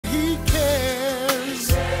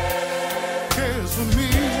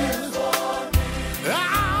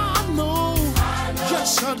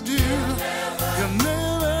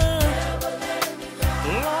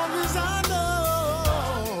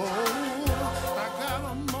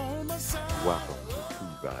Welcome to True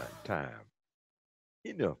Vine Time,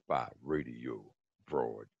 NFI Radio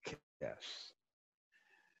broadcast.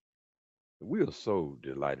 We are so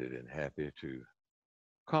delighted and happy to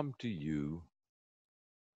come to you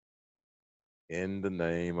in the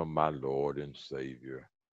name of my Lord and Savior,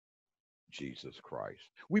 Jesus Christ.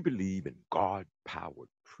 We believe in God powered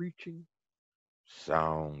preaching,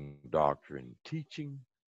 sound doctrine teaching,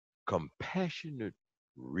 compassionate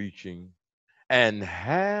reaching, and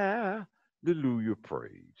hallelujah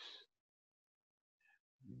praise.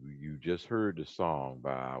 You just heard the song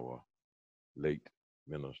by our late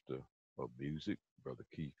minister of music, Brother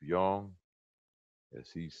Keith Young, as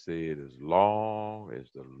he said, as long as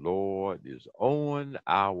the Lord is on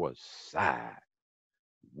our side,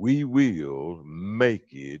 we will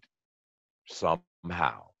make it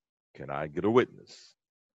somehow. Can I get a witness?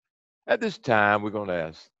 At this time, we're going to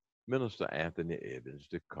ask Minister Anthony Evans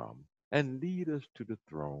to come and lead us to the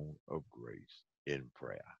throne of grace in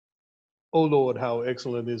prayer. O Lord, how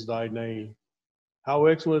excellent is thy name. How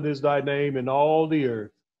excellent is thy name in all the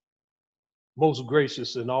earth. Most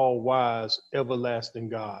gracious and all wise, everlasting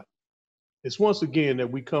God. It's once again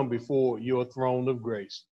that we come before your throne of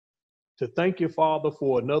grace to thank you, Father,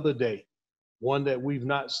 for another day, one that we've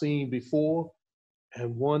not seen before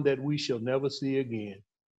and one that we shall never see again.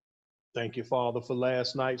 Thank you, Father, for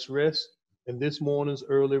last night's rest and this morning's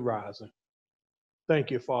early rising.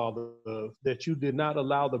 Thank you, Father, that you did not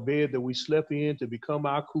allow the bed that we slept in to become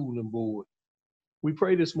our cooling board. We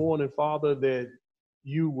pray this morning, Father, that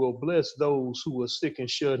you will bless those who are sick and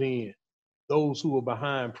shut in, those who are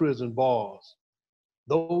behind prison bars,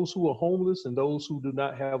 those who are homeless, and those who do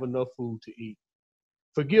not have enough food to eat.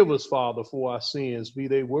 Forgive us, Father, for our sins, be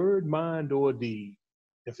they word, mind, or deed,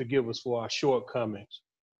 and forgive us for our shortcomings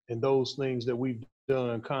and those things that we've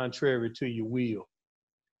done contrary to your will.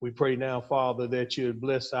 We pray now, Father, that you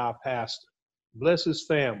bless our pastor, bless his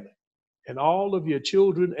family, and all of your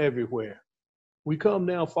children everywhere. We come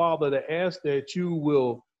now, Father, to ask that you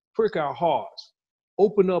will prick our hearts,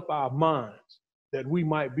 open up our minds, that we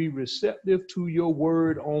might be receptive to your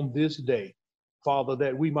word on this day. Father,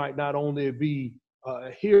 that we might not only be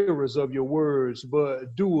hearers of your words,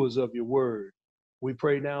 but doers of your word. We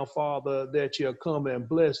pray now, Father, that you'll come and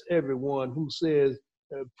bless everyone who says,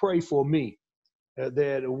 pray for me,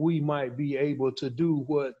 that we might be able to do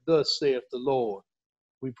what thus saith the Lord.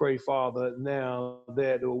 We pray, Father, now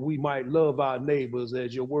that we might love our neighbors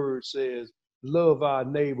as your word says, love our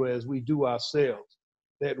neighbor as we do ourselves,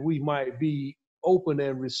 that we might be open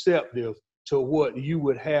and receptive to what you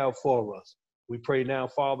would have for us. We pray now,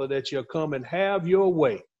 Father, that you'll come and have your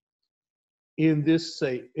way in this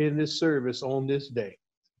service on this day,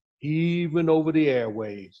 even over the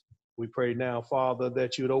airwaves. We pray now, Father,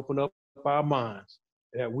 that you'd open up our minds,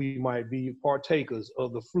 that we might be partakers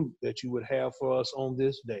of the fruit that you would have for us on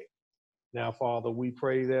this day. Now, Father, we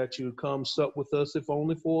pray that you come sup with us, if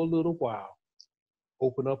only for a little while.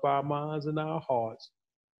 Open up our minds and our hearts,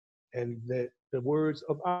 and that the words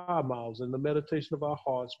of our mouths and the meditation of our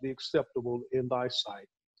hearts be acceptable in thy sight.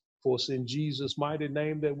 For it's in Jesus' mighty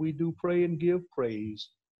name that we do pray and give praise.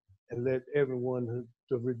 And let everyone,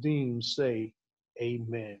 the redeemed, say,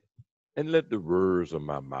 Amen. And let the words of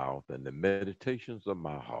my mouth and the meditations of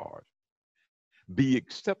my heart be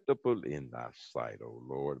acceptable in thy sight, O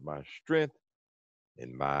Lord, my strength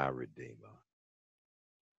and my redeemer.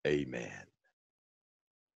 Amen.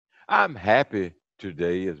 I'm happy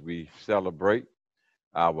today as we celebrate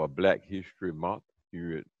our Black History Month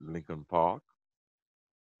here at Lincoln Park.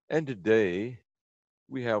 And today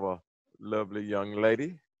we have a lovely young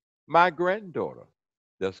lady, my granddaughter,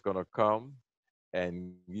 that's going to come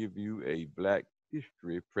and give you a Black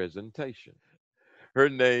History presentation. Her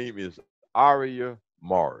name is Aria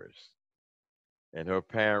Morris, and her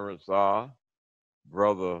parents are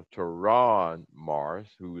Brother Teron Morris,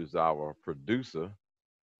 who is our producer,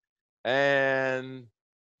 and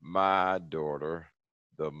my daughter,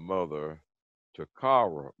 the mother,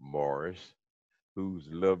 Takara Morris, whose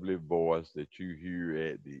lovely voice that you hear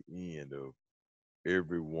at the end of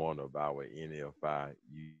every one of our NFI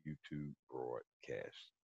YouTube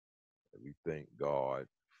broadcasts. We thank God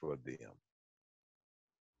for them.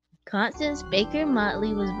 Constance Baker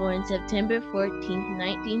Motley was born September 14,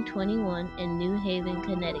 1921, in New Haven,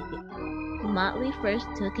 Connecticut. Motley first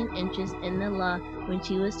took an interest in the law when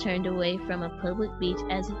she was turned away from a public beach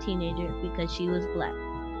as a teenager because she was black.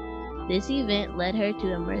 This event led her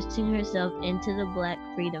to immersing herself into the black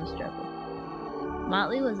freedom struggle.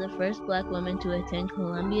 Motley was the first black woman to attend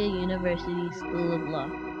Columbia University School of Law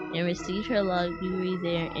and received her law degree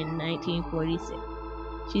there in 1946.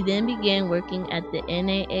 She then began working at the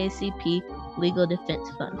NAACP Legal Defense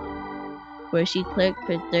Fund. where she clerked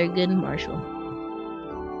for Thurgood Marshall.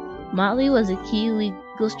 Motley was a key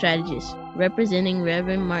legal strategist, representing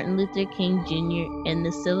Reverend Martin Luther King Jr. and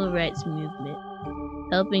the Civil Rights Movement,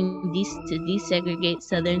 helping to desegregate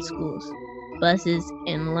Southern schools, buses,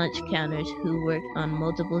 and lunch counters who worked on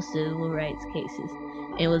multiple civil rights cases,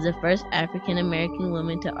 and was the first African American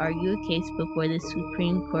woman to argue a case before the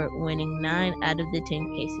Supreme Court, winning 9 out of the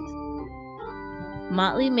 10 cases.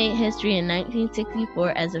 Motley made history in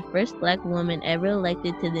 1964 as the first black woman ever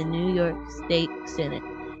elected to the New York State Senate.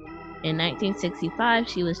 In 1965,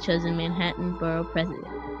 she was chosen Manhattan Borough President,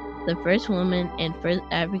 the first woman and first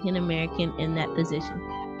African American in that position.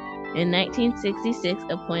 In 1966,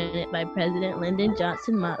 appointed by President Lyndon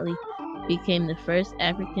Johnson, Motley became the first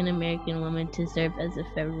African American woman to serve as a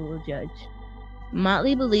federal judge.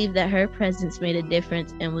 Motley believed that her presence made a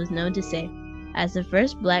difference and was known to say, "As the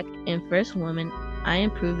first black and first woman, I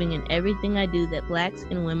am proving in everything I do that blacks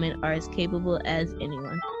and women are as capable as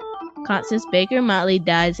anyone." Constance Baker Motley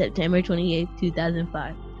died September 28,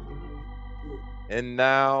 2005. And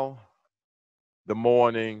now, the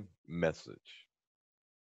morning message.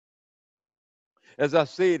 As I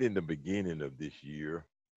said in the beginning of this year,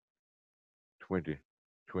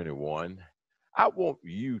 2021, I want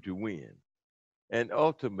you to win. And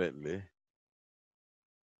ultimately,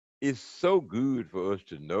 it's so good for us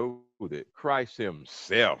to know that Christ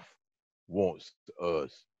Himself wants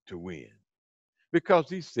us to win. Because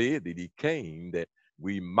He said that He came that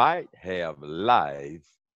we might have life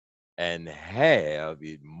and have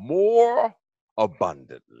it more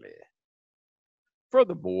abundantly.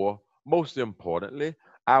 Furthermore, most importantly,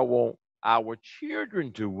 I want our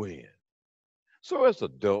children to win. So, as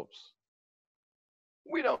adults,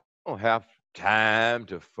 we don't have time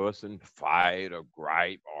to fuss and fight or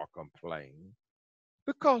gripe or complain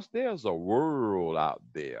because there's a world out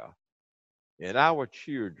there and our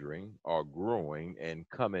children are growing and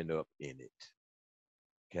coming up in it.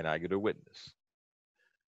 Can I get a witness?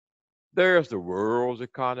 There's the world's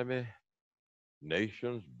economy,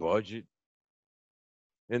 nation's budget,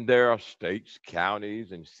 and there are states,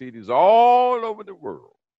 counties, and cities all over the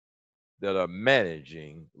world that are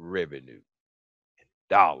managing revenue,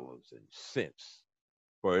 dollars and cents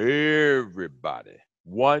for everybody,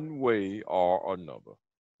 one way or another,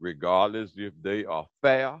 regardless if they are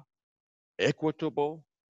fair, equitable,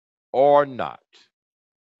 or not.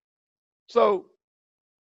 So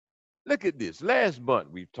look at this. Last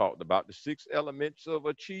month, we talked about the 6 elements of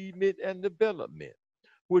achievement and development,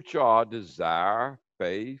 which are desire,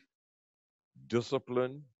 faith,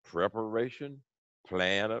 discipline, preparation,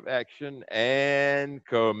 plan of action, and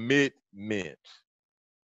commitment.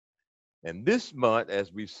 And this month,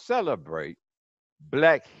 as we celebrate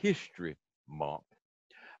Black History Month,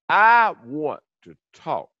 I want to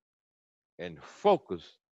talk and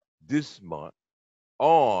focus this month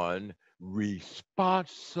on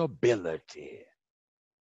responsibility.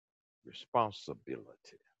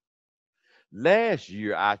 Responsibility. Last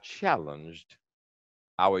year, I challenged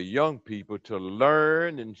our young people to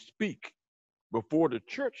learn and speak before the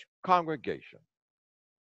church congregation.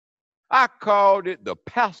 I called it the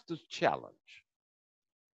Pastor's Challenge.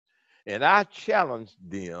 And I challenged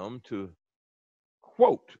them to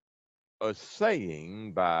quote a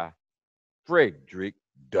saying by Frederick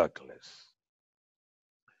Douglass.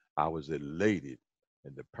 I was elated,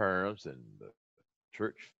 and the parents and the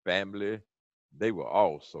church family, they were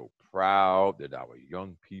all so proud that our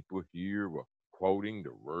young people here were quoting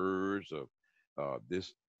the words of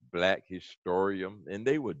this black historian, and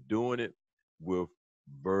they were doing it with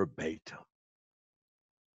verbatim.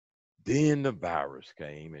 Then the virus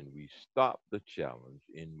came, and we stopped the challenge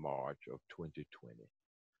in March of 2020,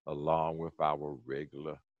 along with our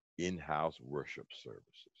regular in house worship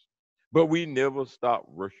services. But we never stopped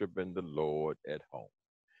worshiping the Lord at home.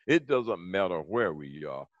 It doesn't matter where we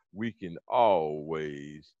are, we can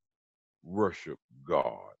always worship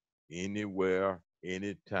God anywhere,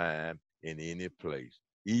 anytime, in any place.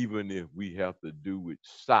 Even if we have to do it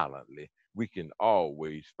silently, we can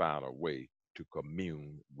always find a way to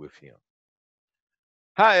commune with Him.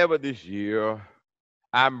 However, this year,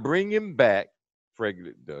 I'm bringing back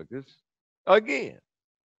Frederick Douglass again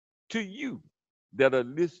to you that are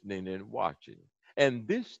listening and watching. And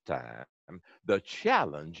this time, the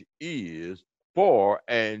challenge is for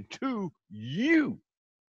and to you,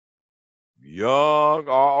 young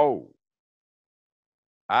or old.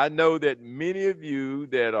 I know that many of you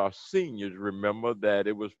that are seniors remember that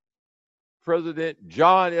it was President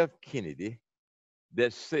John F. Kennedy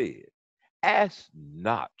that said, "Ask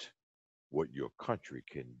not what your country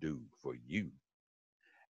can do for you,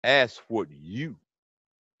 ask what you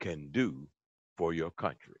can do for your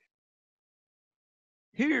country."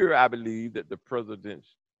 Here, I believe that the president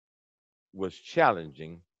was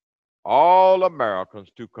challenging all Americans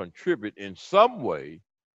to contribute in some way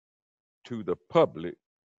to the public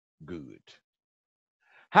good.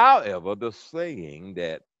 However, the saying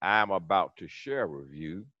that I'm about to share with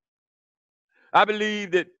you, I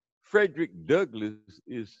believe that Frederick Douglass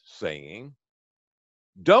is saying,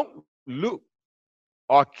 don't look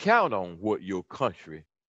or count on what your country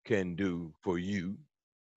can do for you,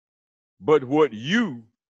 but what you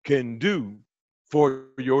can do for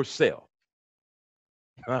yourself.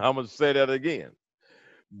 I'm going to say that again.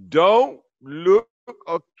 Don't look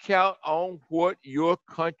or count on what your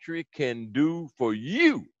country can do for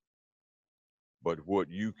you, but what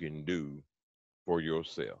you can do for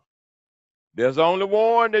yourself. There's only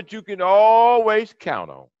one that you can always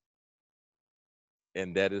count on,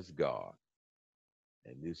 and that is God.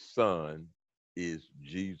 And his son is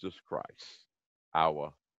Jesus Christ,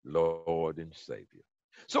 our Lord and Savior.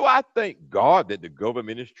 So I thank God that the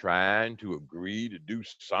government is trying to agree to do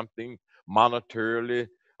something monetarily.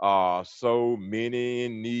 So many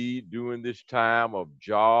in need during this time of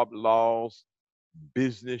job loss,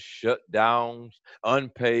 business shutdowns,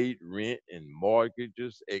 unpaid rent and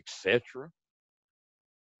mortgages, etc.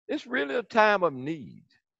 It's really a time of need.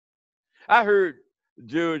 I heard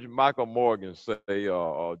Judge Michael Morgan say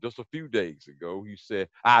just a few days ago, he said,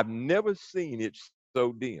 I've never seen it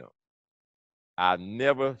so dim. I've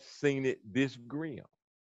never seen it this grim.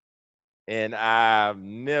 And I've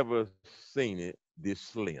never seen it this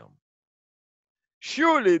slim.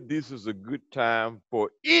 Surely this is a good time for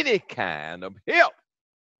any kind of help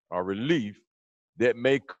or relief that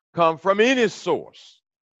may come from any source.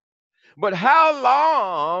 But how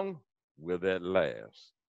long will that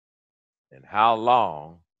last? And how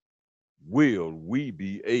long will we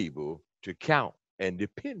be able to count and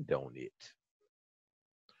depend on it?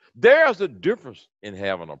 There's a difference in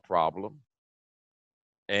having a problem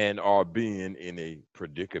and or being in a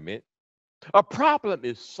predicament. A problem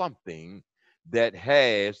is something that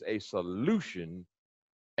has a solution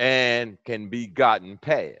and can be gotten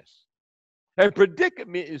past. A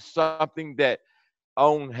predicament is something that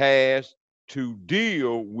one has to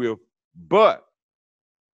deal with, but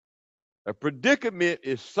a predicament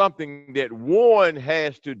is something that one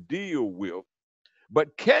has to deal with,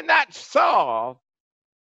 but cannot solve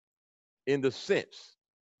in the sense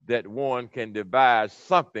that one can devise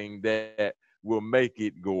something that will make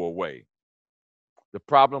it go away. The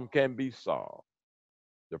problem can be solved.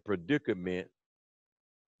 The predicament,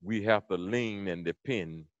 we have to lean and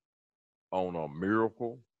depend on a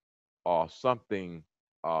miracle or something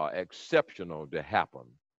exceptional to happen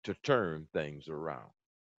to turn things around.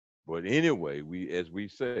 But anyway, as we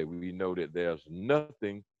say, we know that there's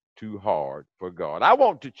nothing too hard for God. I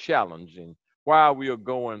want to challenge, and while we are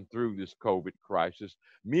going through this COVID crisis,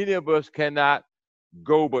 many of us cannot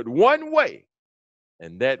go but one way,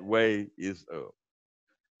 and that way is up.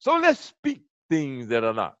 So let's speak things that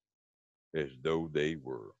are not as though they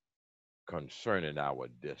were concerning our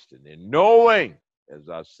destiny, knowing, as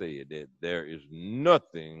I said, that there is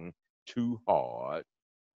nothing too hard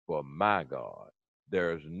for my God.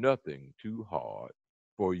 There is nothing too hard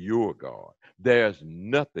for your God. There's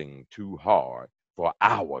nothing too hard for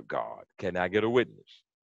our God. Can I get a witness?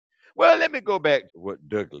 Well, let me go back to what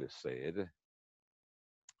Douglas said.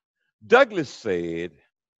 Douglas said,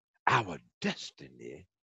 our destiny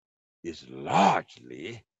is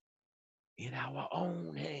largely in our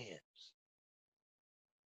own hands.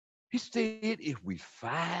 He said, if we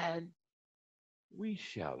find, we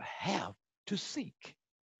shall have to seek.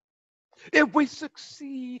 If we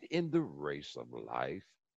succeed in the race of life,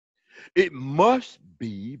 it must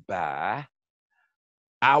be by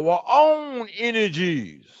our own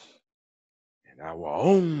energies and our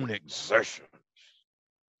own exertions.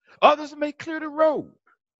 Others may clear the road,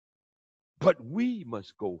 but we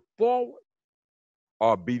must go forward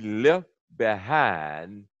or be left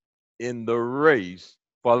behind in the race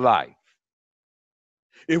for life.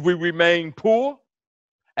 If we remain poor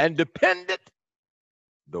and dependent,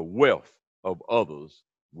 the wealth of others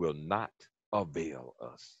will not avail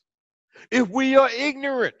us. If we are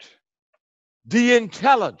ignorant, the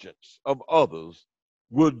intelligence of others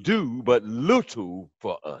will do but little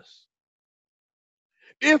for us.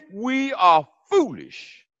 If we are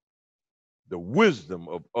foolish, the wisdom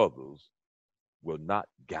of others will not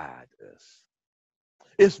guide us.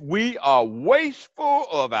 If we are wasteful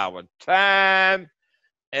of our time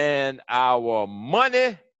and our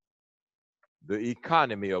money, the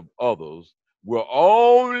economy of others will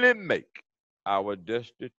only make our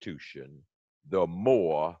destitution the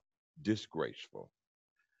more disgraceful.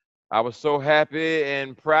 I was so happy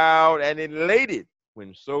and proud and elated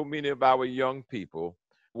when so many of our young people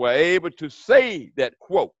were able to say that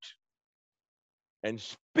quote and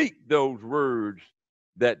speak those words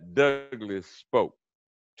that Douglas spoke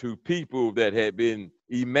to people that had been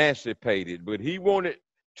emancipated, but he wanted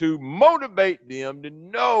to motivate them to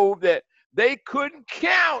know that they couldn't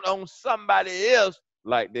count on somebody else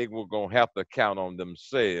like they were going to have to count on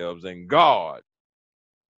themselves and God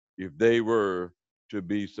if they were to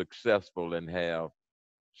be successful and have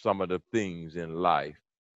some of the things in life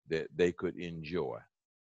that they could enjoy.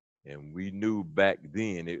 And we knew back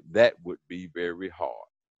then that would be very hard.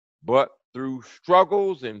 But through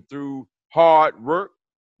struggles and through hard work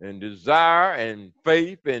and desire and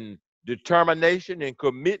faith and determination and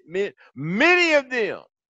commitment, many of them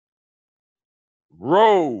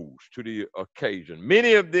rose to the occasion.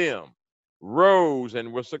 Many of them rose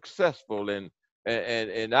and were successful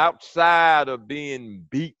and outside of being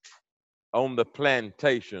beat on the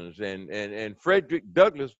plantations. And Frederick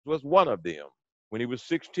Douglass was one of them. When he was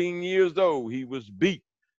 16 years old, he was beat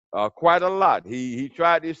quite a lot. He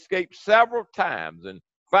tried to escape several times, and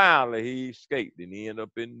finally he escaped, and he ended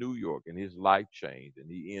up in New York, and his life changed,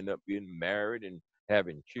 and he ended up getting married and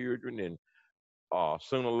having children. And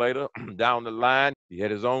sooner or later, down the line, he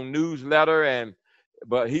had his own newsletter,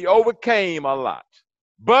 but he overcame a lot.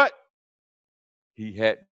 But he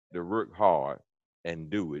had to work hard and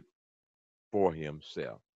do it for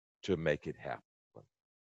himself to make it happen.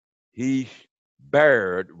 He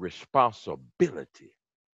bared responsibility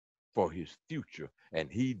for his future,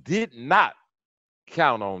 and he did not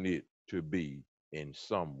count on it to be in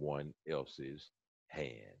someone else's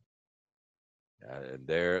hand.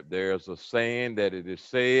 There's a saying that it is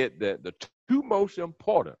said that the two most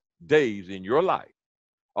important days in your life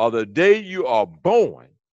are the day you are born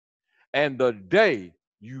and the day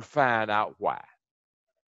you find out why.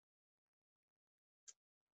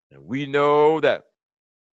 And we know that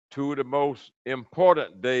two of the most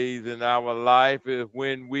important days in our life is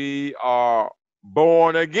when we are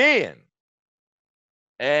born again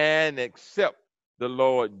and accept the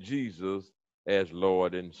Lord Jesus as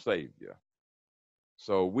Lord and Savior.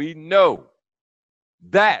 So we know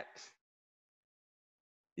that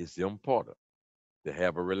it's important to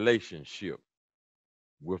have a relationship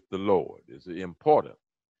with the Lord. It's important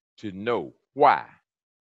to know why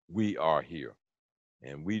we are here.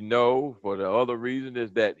 And we know for the other reason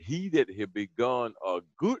is that he that had begun a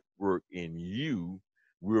good work in you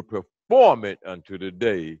will perform it unto the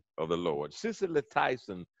day of the Lord. Cicely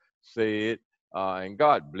Tyson said, and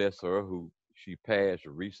God bless her, who she passed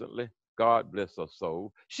recently. God bless her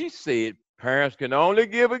soul. She said, parents can only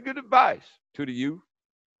give a good advice to the youth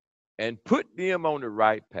and put them on the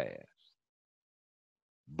right path.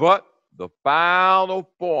 But the final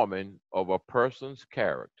forming of a person's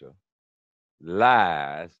character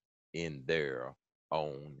lies in their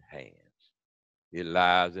own hands. It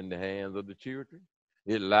lies in the hands of the children.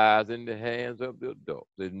 It lies in the hands of the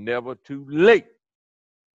adults. It's never too late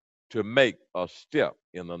to make a step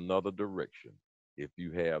in another direction if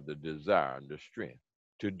you have the desire and the strength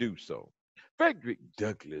to do so. Frederick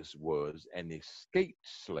Douglass was an escaped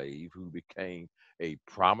slave who became a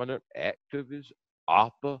prominent activist,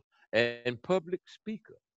 author, and public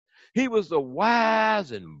speaker. He was a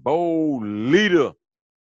wise and bold leader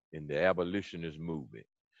in the abolitionist movement.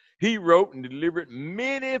 He wrote and delivered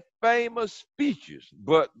many famous speeches,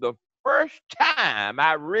 but the first time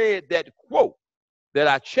I read that quote that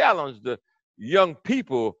I challenged the young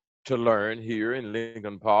people to learn here in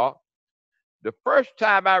Lincoln Park, the first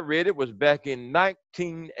time I read it was back in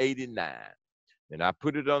 1989. And I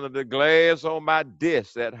put it under the glass on my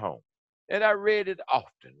desk at home. And I read it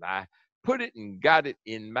often. I put it and got it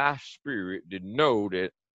in my spirit to know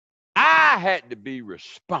that I had to be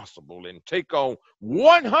responsible and take on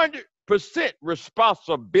 100%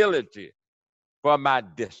 responsibility for my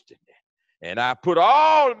destiny. And I put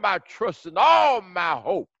all my trust and all my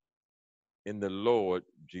hope in the Lord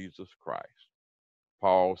Jesus Christ.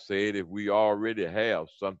 Paul said, if we already have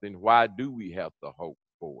something, why do we have to hope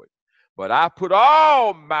for it? But I put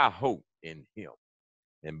all my hope in him.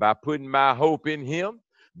 And by putting my hope in him,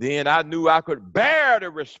 then I knew I could bear the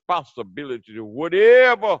responsibility to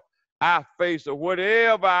whatever I faced or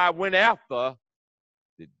whatever I went after,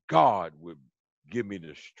 that God would give me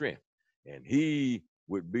the strength and he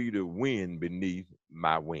would be the wind beneath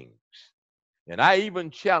my wings. And I even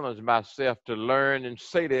challenged myself to learn and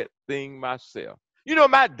say that thing myself. You know,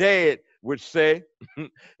 my dad would say,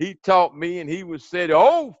 he taught me, and he would say, the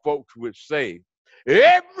old folks would say,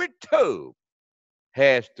 every tub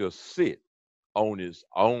has to sit on its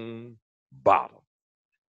own bottom.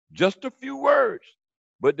 Just a few words,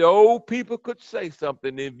 But the old people could say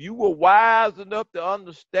something. If you were wise enough to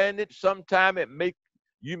understand it, sometime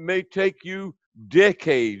you may take you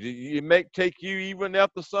decades. It may take you even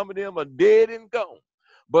after some of them are dead and gone.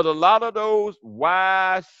 But a lot of those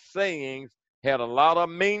wise sayings had a lot of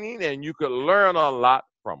meaning, and you could learn a lot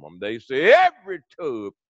from them. They say every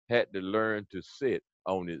tub had to learn to sit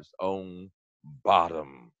on its own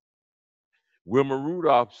bottom. Wilma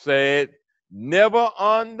Rudolph said, never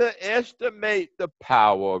underestimate the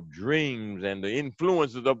power of dreams and the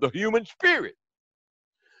influences of the human spirit.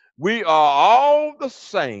 We are all the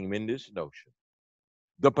same in this notion.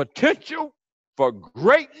 The potential for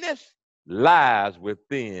greatness lies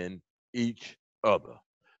within each other.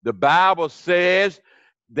 The Bible says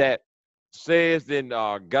in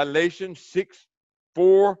Galatians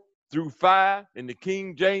 6:4-5 in the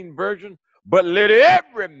King James Version, but let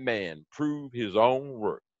every man prove his own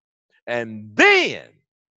work, and then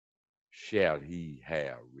shall he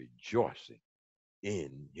have rejoicing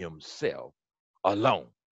in himself alone,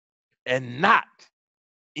 and not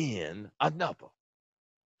in another.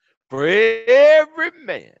 For every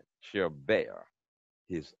man shall bear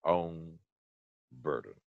his own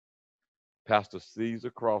burden. Pastor Caesar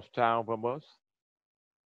across town from us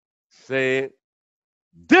said,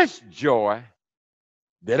 this joy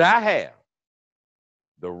that I have,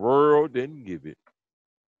 the world didn't give it,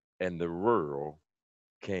 and the world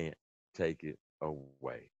can't take it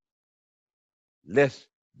away. Let's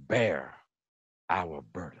bear our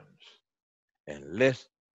burdens, and let's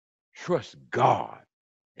trust God,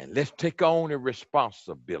 and let's take on the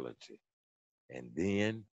responsibility, and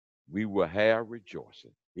then we will have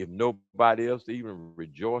rejoicing. If nobody else even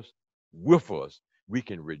rejoice with us, we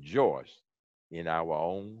can rejoice in our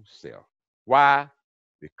own self. Why?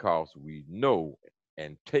 Because we know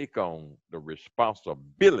and take on the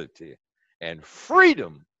responsibility, and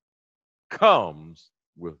freedom comes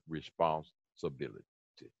with responsibility.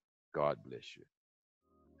 God bless you.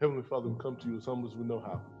 Heavenly Father, we come to you as humble as we know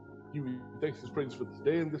how. Give you thanks and praise for this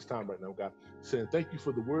day and this time right now, God. Saying thank you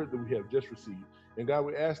for the word that we have just received. And God,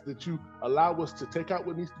 we ask that you allow us to take out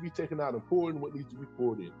what needs to be taken out and pour in what needs to be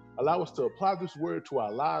poured in. Allow us to apply this word to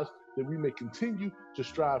our lives that we may continue to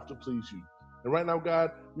strive to please you. And right now,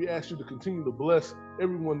 God, we ask you to continue to bless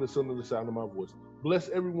everyone that's under the sound of my voice. Bless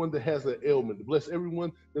everyone that has an ailment. Bless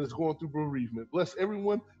everyone that is going through bereavement. Bless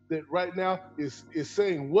everyone that right now is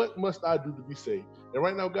saying, what must I do to be saved? And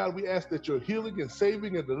right now, God, we ask that your healing and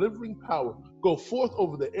saving and delivering power go forth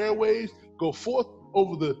over the airwaves, go forth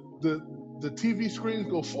over the TV screens,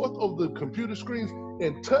 go forth over the computer screens,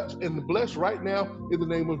 and touch and bless right now in the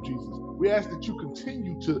name of Jesus. We ask that you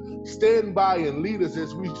continue to stand by and lead us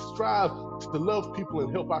as we strive to love people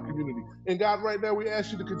and help our community. And God, right now, we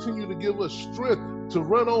ask you to continue to give us strength to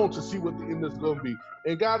run on to see what the end is going to be.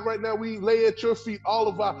 And God, right now, we lay at your feet all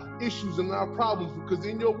of our issues and our problems, because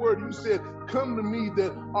in your word, you said, come to me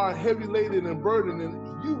that are heavy laden and burdened,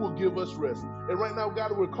 and you will give us rest. And right now,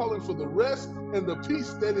 God, we're calling for the rest and the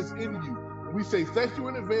peace that is in you. We say thank you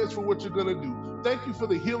in advance for what you're going to do. Thank you for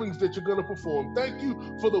the healings that you're going to perform. Thank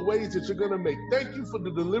you for the ways that you're going to make. Thank you for the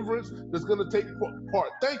deliverance that's going to take part.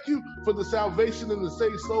 Thank you for the salvation and the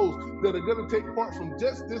saved souls that are going to take part from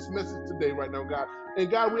just this message today right now, God. And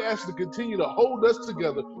God, we ask you to continue to hold us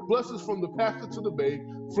together. Bless us from the pastor to the babe,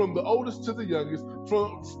 from the oldest to the youngest,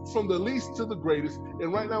 from the least to the greatest.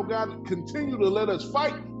 And right now, God, continue to let us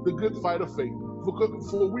fight the good fight of faith.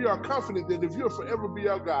 For we are confident that if you'll forever be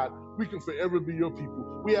our God, we can forever be your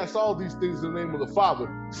people. We ask all these things in the name of the Father,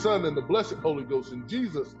 Son, and the blessed Holy Ghost. In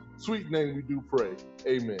Jesus' sweet name we do pray.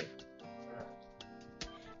 Amen.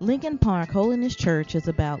 Lincoln Park Holiness Church is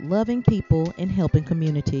about loving people and helping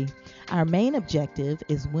community. Our main objective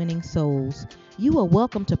is winning souls. You are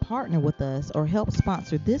welcome to partner with us or help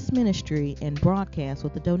sponsor this ministry and broadcast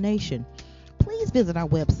with a donation. Please visit our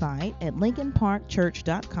website at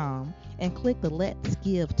lincolnparkchurch.com and click the Let's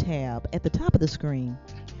Give tab at the top of the screen.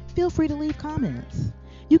 Feel free to leave comments.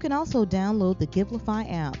 You can also download the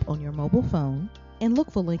Givelify app on your mobile phone and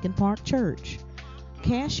look for Lincoln Park Church.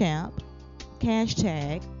 Cash App,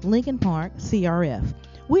 hashtag Lincoln Park CRF.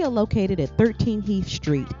 We are located at 13 Heath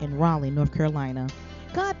Street in Raleigh, North Carolina.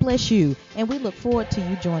 God bless you, and we look forward to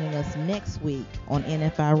you joining us next week on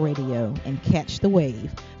NFI Radio and Catch the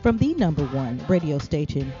Wave from the #1 radio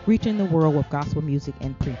station reaching the world with gospel music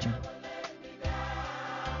and preaching.